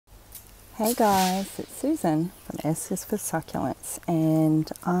Hey guys, it's Susan from S is for Succulents, and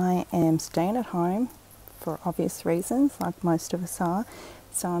I am staying at home for obvious reasons, like most of us are.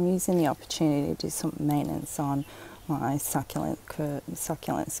 So I'm using the opportunity to do some maintenance on my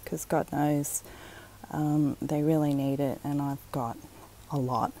succulents because God knows they really need it, and I've got a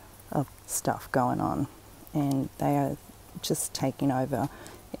lot of stuff going on, and they are just taking over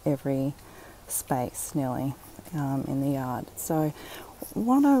every space nearly in the yard. So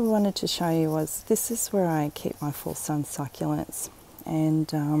what I wanted to show you was, this is where I keep my full sun succulents, and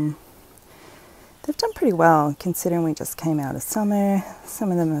they've done pretty well considering we just came out of summer.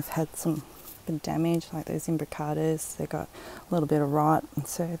 Some of them have had some bit damage, like those imbricatas. They got a little bit of rot, and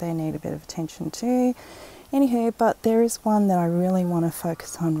so they need a bit of attention too. Anywho, but there is one that I really want to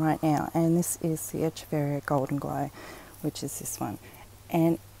focus on right now, and this is the Echeveria Golden Glow, which is this one,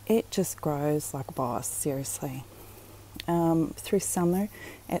 and it just grows like a boss, seriously. Through summer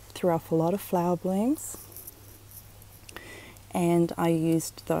it threw off a lot of flower blooms, and I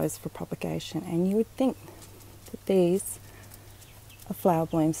used those for propagation, and you would think that these are flower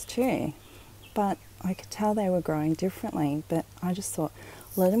blooms too, but I could tell they were growing differently. But I just thought,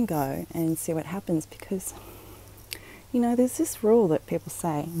 let them go and see what happens, because you know, there's this rule that people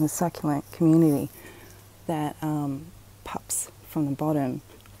say in the succulent community that pups from the bottom,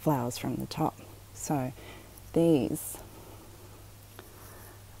 flowers from the top. So these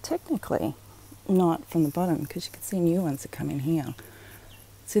technically not from the bottom, because you can see new ones that come in here,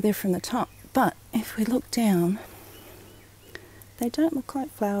 so they're from the top. But if we look down, they don't look like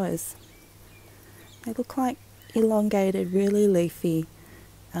flowers. They look like elongated, really leafy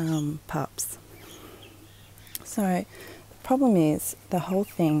pups. So the problem is the whole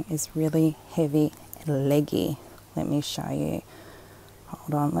thing is really heavy and leggy. Let me show you.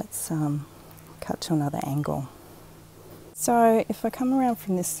 Hold on, let's cut to another angle. So if I come around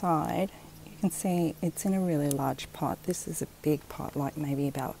from this side, you can see it's in a really large pot. This is a big pot, like maybe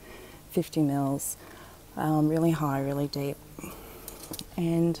about 50 mils, really high, really deep.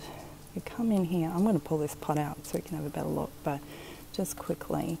 And you come in here, I'm going to pull this pot out so we can have a better look, but just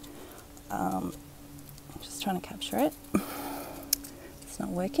quickly, I'm just trying to capture it. It's not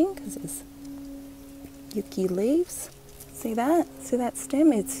working because there's yucky leaves. See that? See that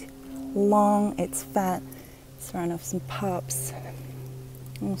stem? It's long, it's fat. It's throwing off some pups,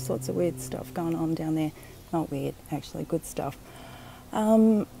 all sorts of weird stuff going on down there. Not weird, actually, good stuff.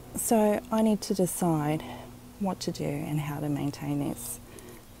 So I need to decide what to do and how to maintain this,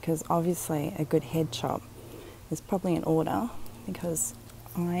 because obviously a good head chop is probably in order, because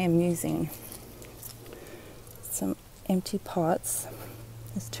I am using some empty pots,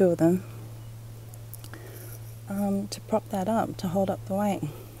 there's two of them, to prop that up, to hold up the weight.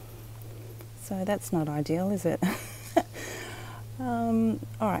 So that's not ideal, is it?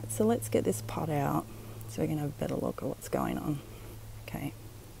 Alright, so let's get this pot out so we can have a better look at what's going on. Okay.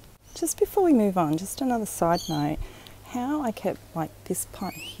 Just before we move on, just another side note, how I kept like this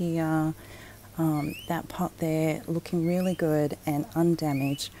pot here, that pot there looking really good and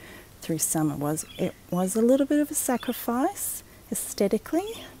undamaged through summer was, it was a little bit of a sacrifice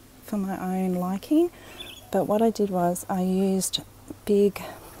aesthetically for my own liking. But what I did was I used big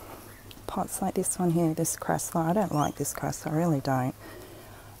pots like this one here, this crassula. I don't like this crassula, I really don't.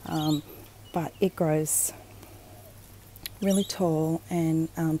 But it grows really tall, and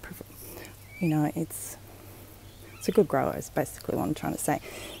you know, it's a good grower, is basically what I'm trying to say.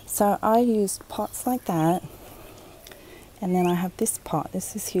 So I used pots like that, and then I have this pot.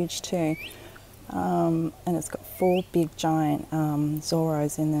 This is huge too, and it's got 4 big giant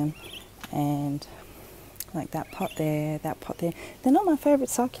Zoros in them, and like that pot there, that pot there. They're not my favourite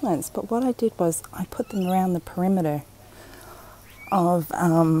succulents, but what I did was I put them around the perimeter of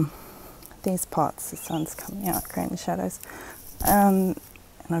these pots. The sun's coming out, creating shadows, and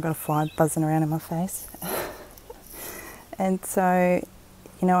I've got a fly buzzing around in my face. And so,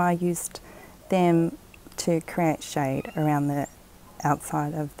 you know, I used them to create shade around the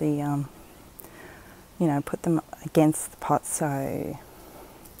outside of the, you know, put them against the pot so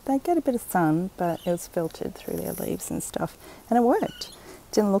they get a bit of sun, but it was filtered through their leaves and stuff, and it worked.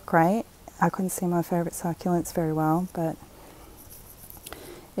 Didn't look great. I couldn't see my favourite succulents very well, but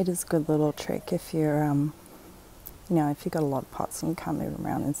it is a good little trick if you're, you know, if you've got a lot of pots and you can't move them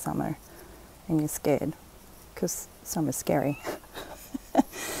around in summer and you're scared, because summer's scary.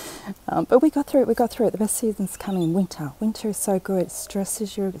 But we got through it, The best season's coming, winter. Winter is so good. It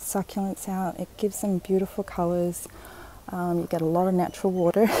stresses your succulents out. It gives them beautiful colours. You get a lot of natural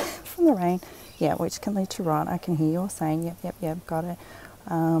water from the rain, yeah, which can lead to rot. I can hear you all saying, yep, got it.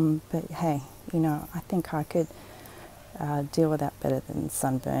 But hey, you know, I think I could deal with that better than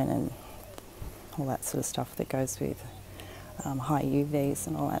sunburn and all that sort of stuff that goes with high UVs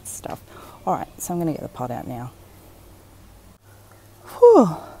and all that stuff. Alright, so I'm going to get the pot out now.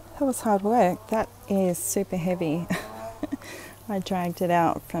 Whew, that was hard work. That is super heavy. I dragged it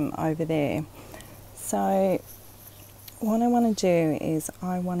out from over there. So what I want to do is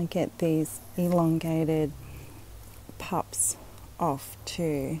I want to get these elongated pups off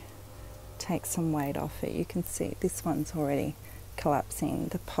to take some weight off it. You can see this one's already collapsing.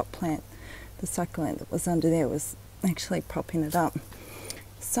 The pot plant, the succulent that was under there was actually propping it up.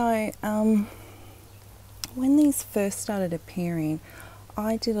 So when these first started appearing,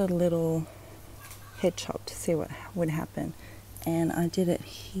 I did a little head chop to see what would happen, and I did it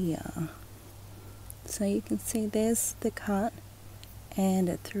here. So you can see there's the cut, and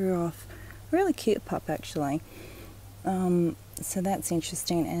it threw off a really cute pup actually. So that's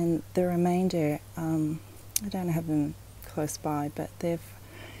interesting, and the remainder, I don't have them close by, but the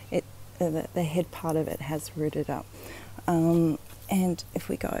head part of it has rooted up. And if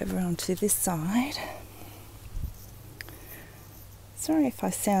we go over onto this side, sorry if I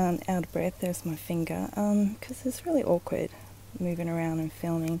sound out of breath, there's my finger, because it's really awkward moving around and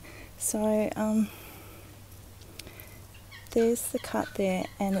filming. So there's the cut there,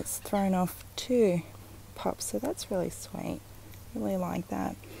 and it's thrown off 2 pups, so that's really sweet. Really like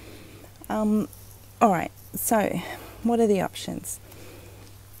that. Alright, so what are the options?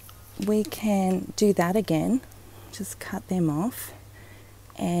 We can do that again, just cut them off,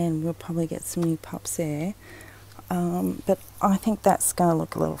 and we'll probably get some new pups there. But I think that's going to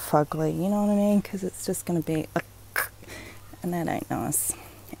look a little fugly, you know what I mean? Because it's just going to be and that ain't nice.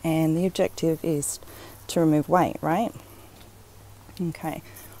 And the objective is to remove weight, right? Okay.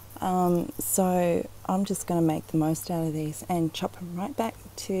 So I'm just going to make the most out of these and chop them right back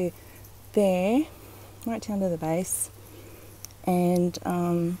to there, right down to the base. And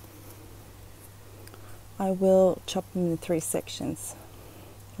I will chop them in 3 sections.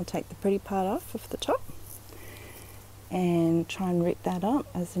 I'll take the pretty part off of the top and try and root that up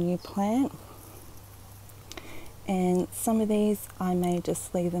as a new plant. And some of these I may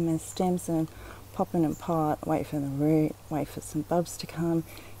just leave them as stems and pop in a pot, wait for the root, wait for some bulbs to come,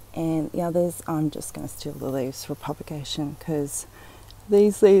 and the others I'm just going to steal the leaves for propagation, because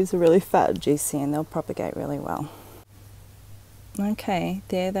these leaves are really fat and juicy and they'll propagate really well. Okay,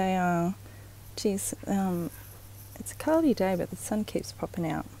 there they are. Geez, it's a cloudy day, but the sun keeps popping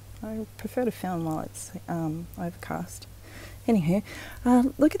out. I prefer to film while it's overcast. Anywho,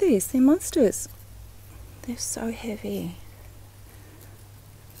 look at these, they're monsters. They're so heavy.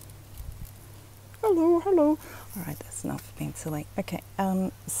 Hello, hello. Alright, that's enough of being silly. Okay,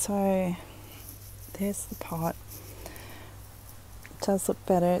 so there's the pot. It does look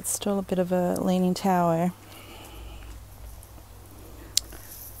better. It's still a bit of a leaning tower.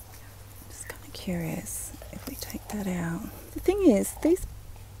 Just kind of curious if we take that out. The thing is, these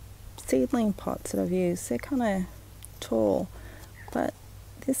seedling pots that I've used, they're kind of tall, but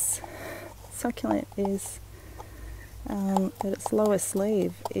this succulent is at its lowest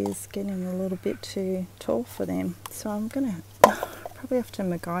leaf is getting a little bit too tall for them, so I'm gonna probably have to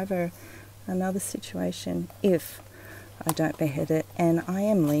MacGyver another situation if I don't behead it, and I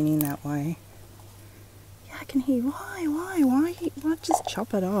am leaning that way. Yeah, I can hear why just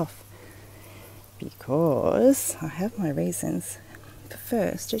chop it off, because I have my reasons. But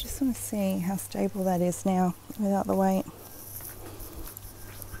first I just want to see how stable that is now without the weight.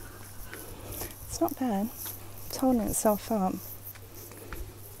 It's not bad. It's holding itself up.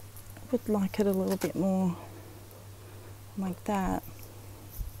 I would like it a little bit more like that.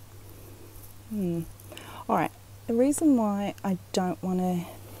 Alright, the reason why I don't want to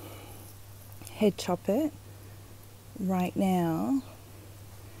head chop it right now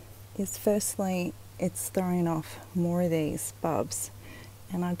is firstly it's throwing off more of these bulbs,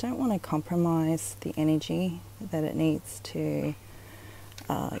 and I don't want to compromise the energy that it needs to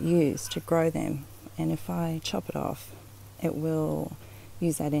use to grow them. And if I chop it off, it will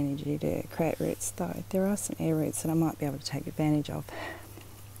use that energy to create roots, though there are some air roots that I might be able to take advantage of.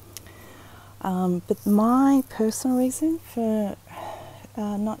 But my personal reason for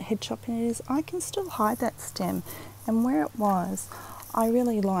not head chopping it is I can still hide that stem, and where it was, I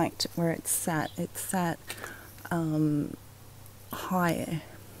really liked where it sat. It sat higher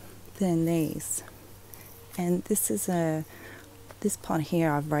than these, and this is this pot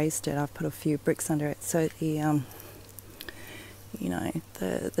here, I've raised it, I've put a few bricks under it so the you know,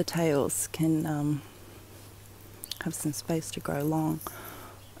 the tails can have some space to grow long.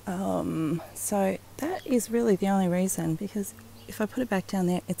 So that is really the only reason, because if I put it back down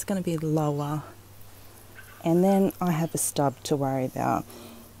there, it's going to be lower, and then I have a stub to worry about.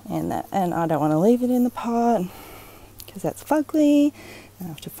 and I don't want to leave it in the pot because that's fugly, and I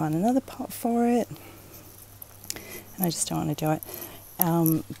have to find another pot for it, and I just don't want to do it.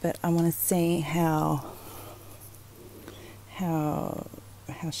 But I want to see how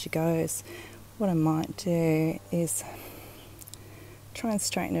she goes. What I might do is try and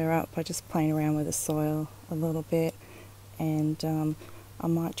straighten her up by just playing around with the soil a little bit, and I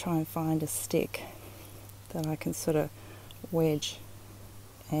might try and find a stick that I can sort of wedge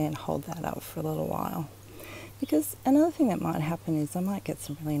and hold that up for a little while. Because another thing that might happen is I might get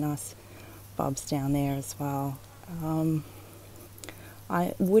some really nice bulbs down there as well.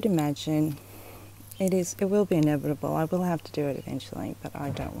 I would imagine it will be inevitable. I will have to do it eventually, but I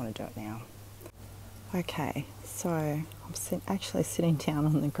don't want to do it now. Okay, so I'm actually sitting down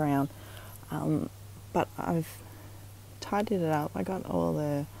on the ground, but I've tidied it up. I got all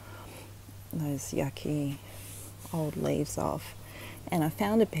those yucky old leaves off, and I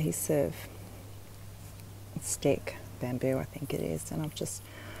found a piece of stick, bamboo I think it is, and I've just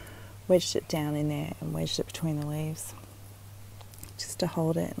wedged it down in there and wedged it between the leaves just to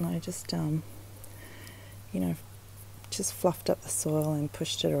hold it, and I just just fluffed up the soil and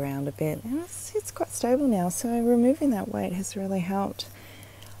pushed it around a bit, and it's quite stable now, so removing that weight has really helped.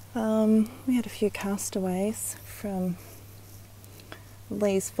 We had a few castaways from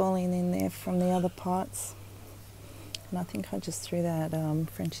leaves falling in there from the other pots, and I think I just threw that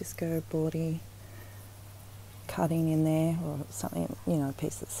Francisco Bordi cutting in there, or something, a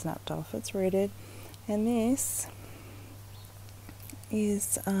piece that snapped off. It's rooted, and this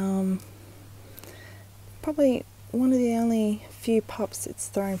is probably one of the only few pups it's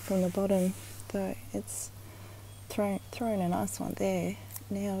thrown from the bottom, though it's thrown a nice one there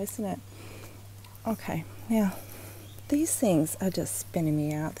now, isn't it? Okay, now these things are just spinning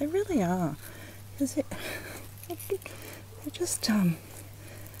me out. They really are. They're just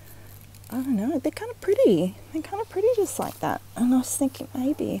I don't know, they're kind of pretty. They're kind of pretty just like that. And I was thinking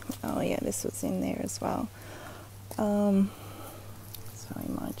maybe, oh yeah, this was in there as well. So I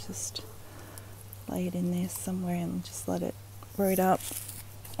might just lay it in there somewhere and just let it root up.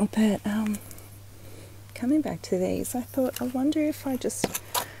 But coming back to these, I thought, I wonder if I just,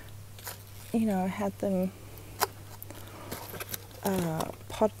 had them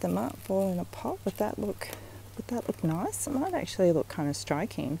pot them up all in a pot. Would that look nice? It might actually look kind of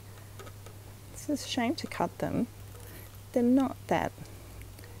striking. It's a shame to cut them. They're not that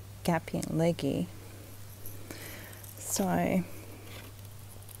gappy and leggy. So I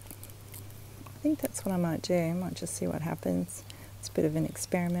think that's what I might do. I might just see what happens. It's a bit of an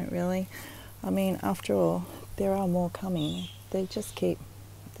experiment, really. I mean, after all, there are more coming. They just keep,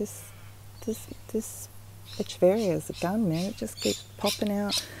 this Echeveria is a gun, man. It just keeps popping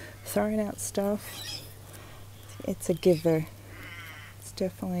out, throwing out stuff. It's a giver. It's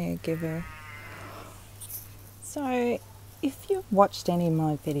definitely a giver. So, if you've watched any of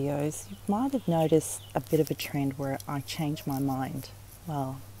my videos, you might have noticed a bit of a trend where I change my mind.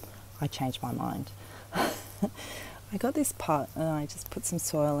 Well, I changed my mind. I got this pot and I just put some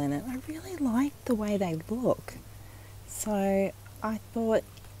soil in it. I really like the way they look. So I thought,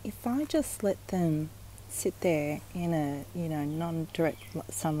 if I just let them sit there in a non-direct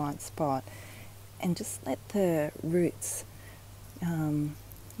sunlight spot and just let the roots,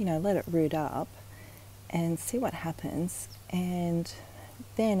 let it root up and see what happens, and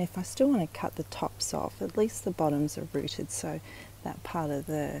then if I still want to cut the tops off, at least the bottoms are rooted, so that part of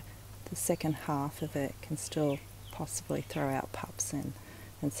the second half of it can still possibly throw out pups and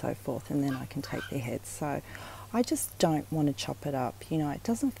so forth, and then I can take their heads. So I just don't want to chop it up, it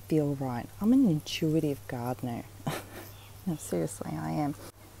doesn't feel right. I'm an intuitive gardener. No, seriously, I am.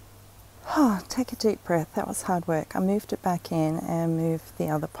 Take a deep breath. That was hard work. I moved it back in and moved the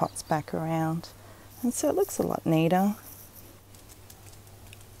other pots back around, and so it looks a lot neater.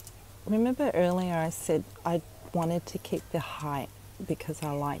 Remember earlier I said I wanted to keep the height because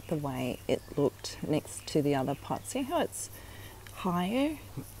I like the way it looked next to the other pot. See how it's higher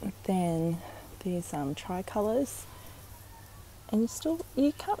than these tricolours, and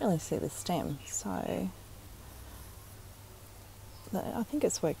you can't really see the stem, so I think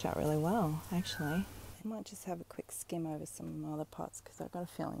it's worked out really well, actually. I might just have a quick skim over some of my other pots because I've got a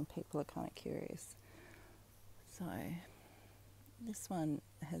feeling people are kind of curious. So this one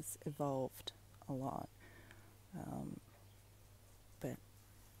has evolved a lot, but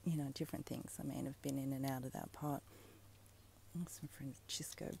different things have been in and out of that pot. Some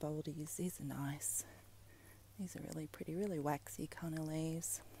Francisco Boldies, these are nice. These are really pretty, really waxy kind of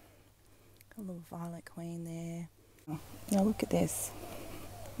leaves. Got a little violet queen there. Now look at this.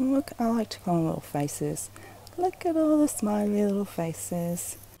 Look, I like to call them little faces. Look at all the smiley little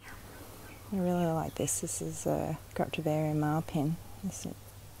faces. I really like this. This is a Echeveria Marpin.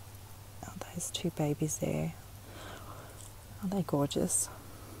 Oh, those two babies there. Aren't they gorgeous?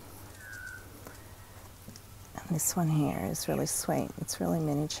 And this one here is really sweet. It's really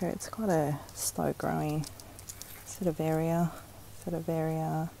miniature. It's got a slow growing Echeveria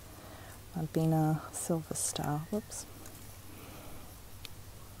Albina Silver Star. Whoops.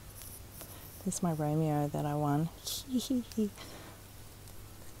 There's my Romeo that I won.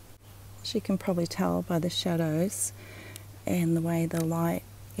 As you can probably tell by the shadows and the way the light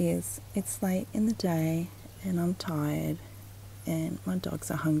is, it's late in the day and I'm tired and my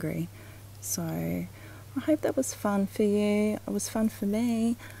dogs are hungry. So I hope that was fun for you. It was fun for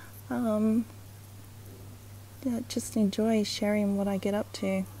me. Yeah, just enjoy sharing what I get up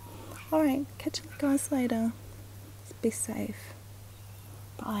to. Alright, catch you guys later. Be safe.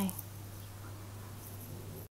 Bye.